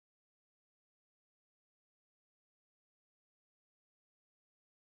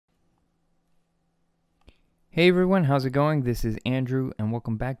Hey everyone, how's it going? This is Andrew and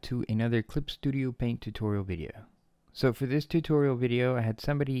welcome back to another Clip Studio Paint tutorial video. So for this tutorial video, I had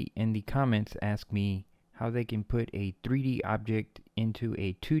somebody in the comments ask me how they can put a 3D object into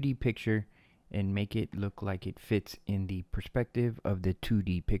a 2D picture and make it look like it fits in the perspective of the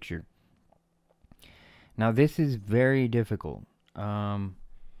 2D picture. Now this is very difficult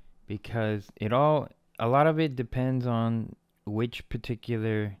because a lot of it depends on which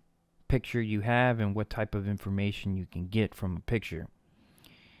particular picture you have and what type of information you can get from a picture.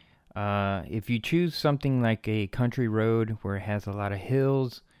 If you choose something like a country road where it has a lot of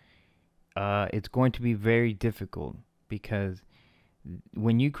hills, it's going to be very difficult because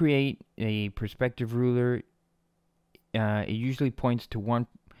when you create a perspective ruler, it usually points to one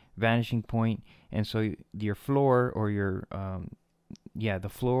vanishing point, and so your floor or your the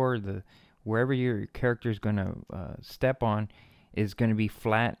floor, wherever your character is going to step on is going to be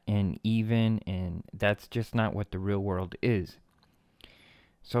flat and even, and that's just not what the real world is.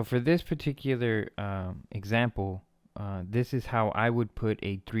 So for this particular example, this is how I would put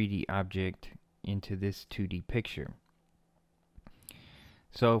a 3D object into this 2D picture.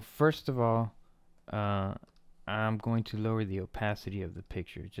 So first of all, I'm going to lower the opacity of the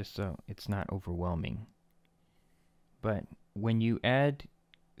picture just so it's not overwhelming. But when you add,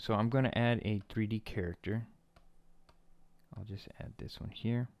 so I'm going to add a 3D character. I'll just add this one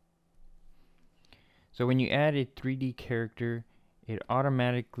here. So when you add a 3D character, it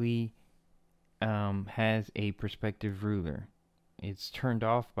automatically has a perspective ruler. It's turned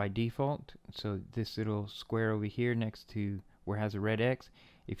off by default, so this little square over here next to where it has a red X,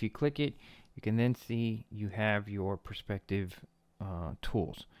 if you click it, you can then see you have your perspective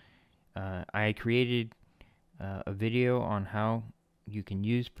tools. I created a video on how you can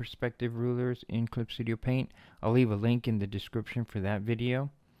use perspective rulers in Clip Studio Paint. I'll leave a link in the description for that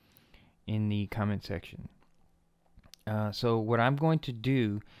video in the comment section. So what I'm going to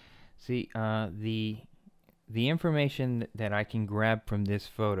do, see, the information that I can grab from this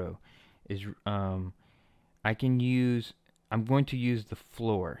photo is I'm going to use the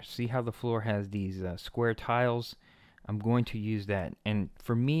floor. See how the floor has these square tiles? I'm going to use that. And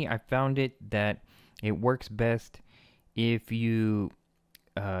for me, I found it that it works best if you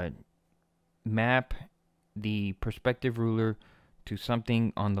map the perspective ruler to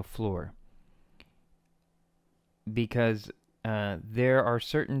something on the floor, because there are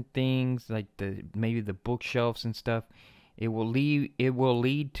certain things like maybe the bookshelves and stuff. It will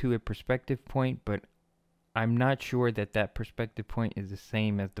lead to a perspective point, but I'm not sure that perspective point is the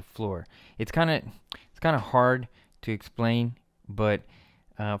same as the floor. It's kind of hard to explain, but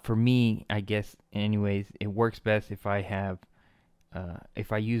for me, I guess, anyways, it works best if I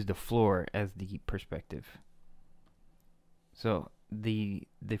use the floor as the perspective. So the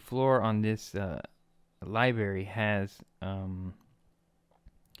floor on this library has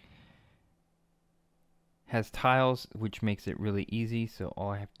tiles, which makes it really easy. So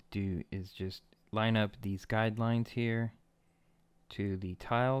all I have to do is just line up these guidelines here to the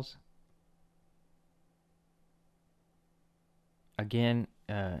tiles. Again,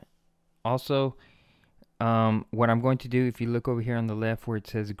 also what I'm going to do, if you look over here on the left where it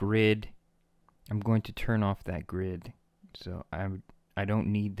says grid, I'm going to turn off that grid. So I don't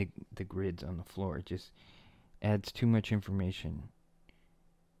need the grids on the floor. It just adds too much information.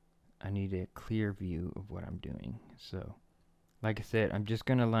 I need a clear view of what I'm doing. So like I said, I'm just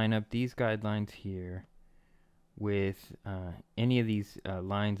going to line up these guidelines here with any of these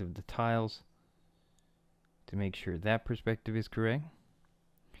lines of the tiles to make sure that perspective is correct.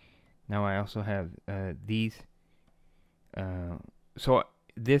 Now I also have these. So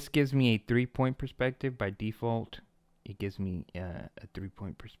this gives me a 3-point perspective. By default, it gives me a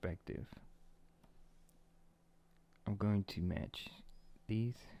 3-point perspective. I'm going to match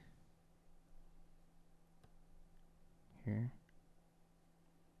these here.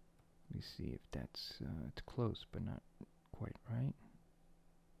 Let me see if that's it's close, but not quite right.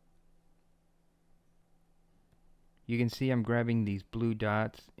 You can see I'm grabbing these blue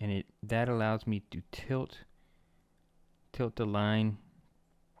dots, and that allows me to tilt the line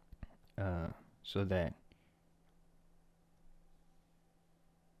so that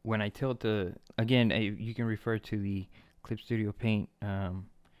when I tilt again, you can refer to the Clip Studio Paint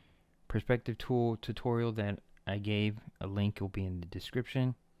perspective tool tutorial that I gave. A link will be in the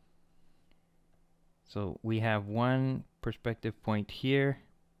description. So we have one perspective point here,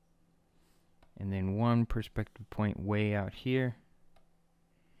 and then one perspective point way out here.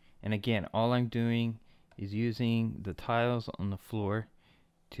 And again, all I'm doing is using the tiles on the floor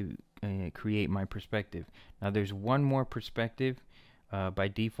to create my perspective. Now there's one more perspective by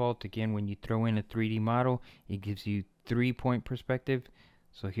default, again, when you throw in a 3D model, it gives you 3-point perspective.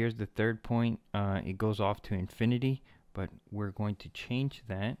 So here's the third point. It goes off to infinity, but we're going to change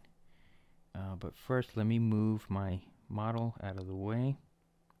that. But first, let me move my model out of the way,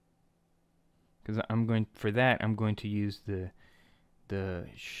 because I'm going to use the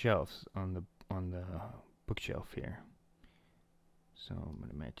shelves on the bookshelf here. So I'm going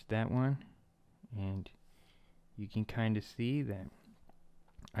to match that one, and you can kind of see that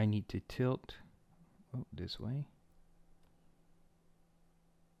I need to tilt this way.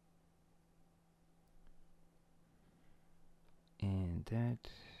 And that,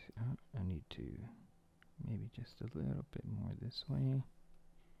 I need to maybe just a little bit more this way.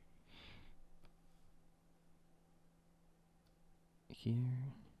 Here.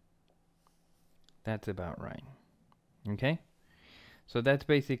 That's about right. Okay? So that's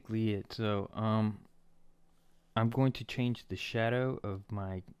basically it. So I'm going to change the shadow of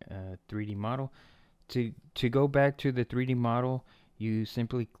my 3D model. To go back to the 3D model, you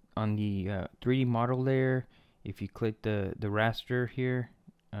simply on the 3D model layer, if you click the raster here,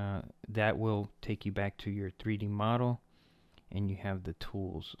 that will take you back to your 3D model, and you have the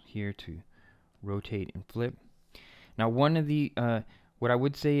tools here to rotate and flip. Now, one of the what I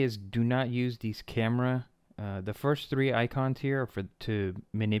would say is do not use these camera. The first 3 icons here are to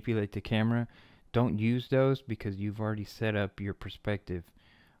manipulate the camera. Don't use those because you've already set up your perspective.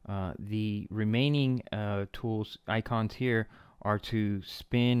 The remaining icons here are to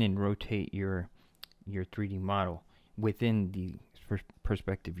spin and rotate your 3D model within the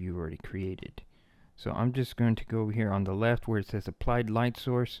perspective you already created. So I'm just going to go over here on the left where it says applied light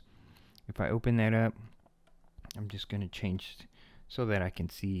source. If I open that up, I'm just going to change so that I can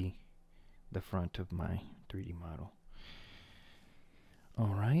see the front of my 3D model.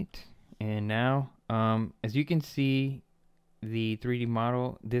 Alright, and now as you can see, the 3D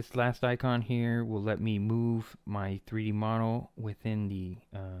model, this last icon here will let me move my 3D model within the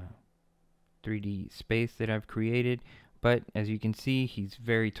 3D space that I've created. But as you can see, he's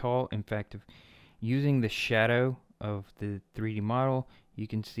very tall. In fact, using the shadow of the 3D model, you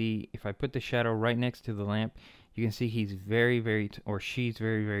can see if I put the shadow right next to the lamp, you can see he's or she's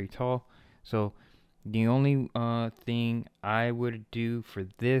very tall. So the only thing I would do for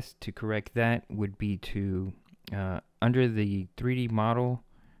this to correct that would be to under the 3D model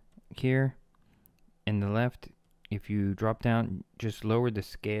here in the left, if you drop down, just lower the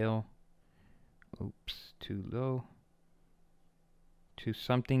scale. Oops, too low. To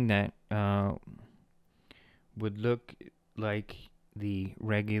something that would look like the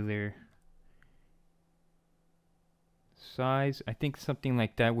regular size. I think something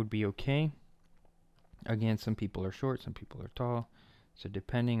like that would be okay. Again, some people are short, some people are tall. So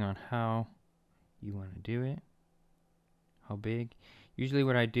depending on how you want to do it, how big. Usually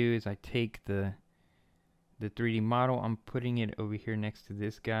what I do is I take the 3D model, I'm putting it over here next to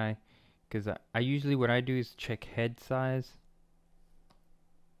this guy, because I usually what I do is check head size.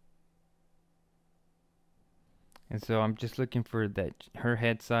 And so I'm just looking for that her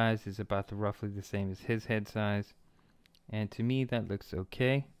head size is about roughly the same as his head size. And to me that looks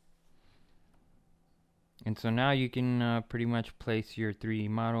okay. And so now you can pretty much place your 3D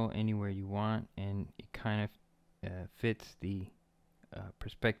model anywhere you want, and it kind of fits the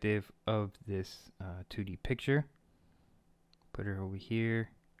perspective of this 2D picture. Put her over here.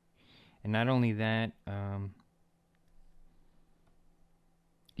 And not only that,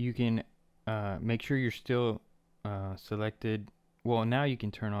 you can make sure you're still selected. Well, now you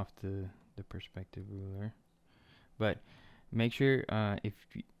can turn off the perspective ruler, but make sure if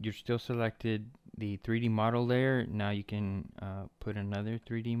you're still selected the 3D model layer, now you can put another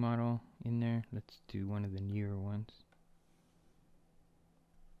 3D model in there. Let's do one of the newer ones.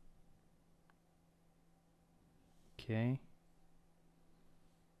 Okay.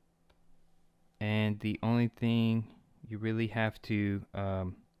 And the only thing you really have to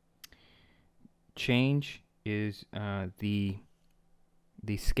change is the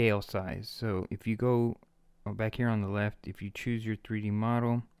scale size. So if you go back here on the left, if you choose your 3D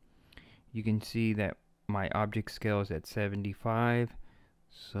model, you can see that my object scale is at 75.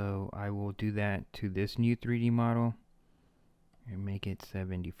 So I will do that to this new 3D model and make it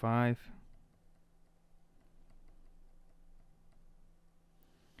 75.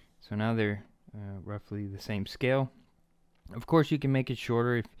 So now they're roughly the same scale. Of course, you can make it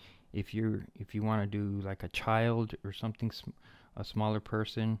shorter if you want to do like a child or something, a smaller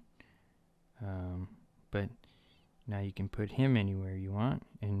person. But now you can put him anywhere you want,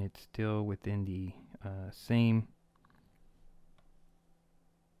 and it's still within the same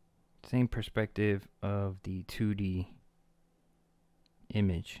perspective of the 2D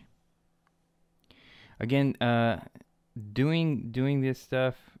image. Again, doing this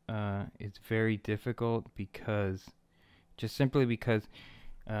stuff is very difficult because simply because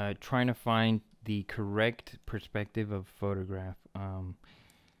trying to find the correct perspective of photograph.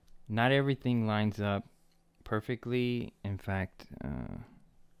 Not everything lines up perfectly. In fact,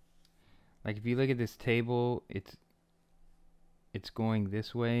 like if you look at this table, it's going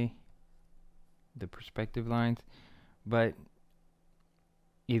this way, the perspective lines, but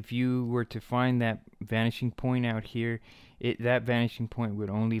if you were to find that vanishing point out here, that vanishing point would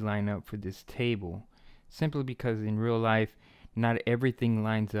only line up for this table, simply because in real life not everything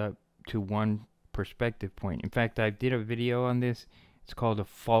lines up to one perspective point. In fact, I did a video on this. It's called a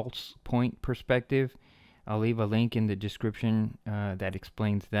false point perspective. I'll leave a link in the description that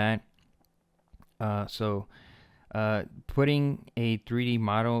explains that. So putting a 3D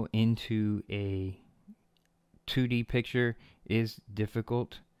model into a 2D picture is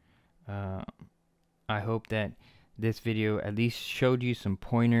difficult. I hope that this video at least showed you some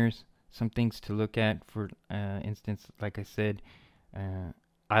pointers, some things to look at. For instance, like I said,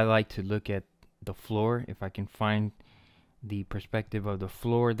 I like to look at the floor. If I can find the perspective of the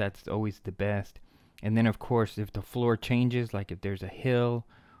floor, that's always the best. And then of course, if the floor changes, like if there's a hill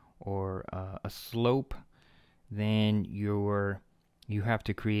or a slope, then you have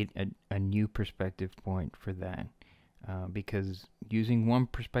to create a new perspective point for that, because using one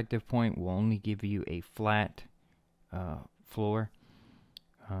perspective point will only give you a flat floor.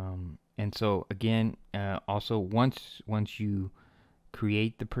 And so again, also once you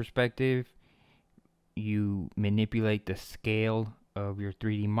create the perspective, you manipulate the scale of your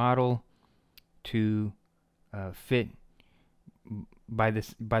 3D model to fit. By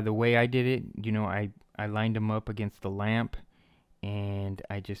the way I did it, you know, I lined them up against the lamp, and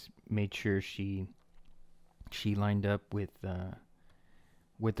I just made sure she lined up with the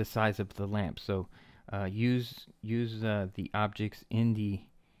size of the lamp. So use the objects in the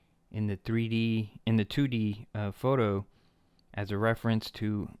 2D photo as a reference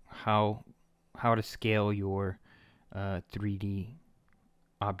to how to scale your 3D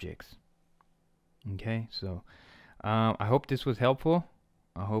objects. Okay, so I hope this was helpful.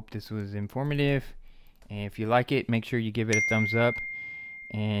 I hope this was informative. And if you like it, make sure you give it a thumbs up.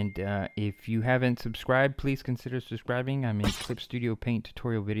 And if you haven't subscribed, please consider subscribing. I'm in Clip Studio Paint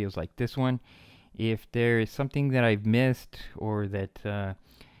tutorial videos like this one. If there is something that I've missed or that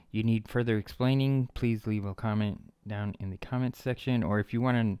you need further explaining, please leave a comment down in the comments section. Or if you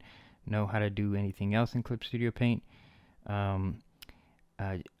want to know how to do anything else in Clip Studio Paint, again,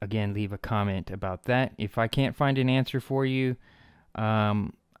 leave a comment about that. If I can't find an answer for you,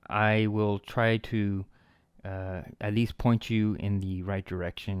 I will try to at least point you in the right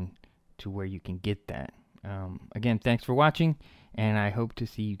direction to where you can get that. Again, thanks for watching, and I hope to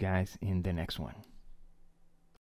see you guys in the next one.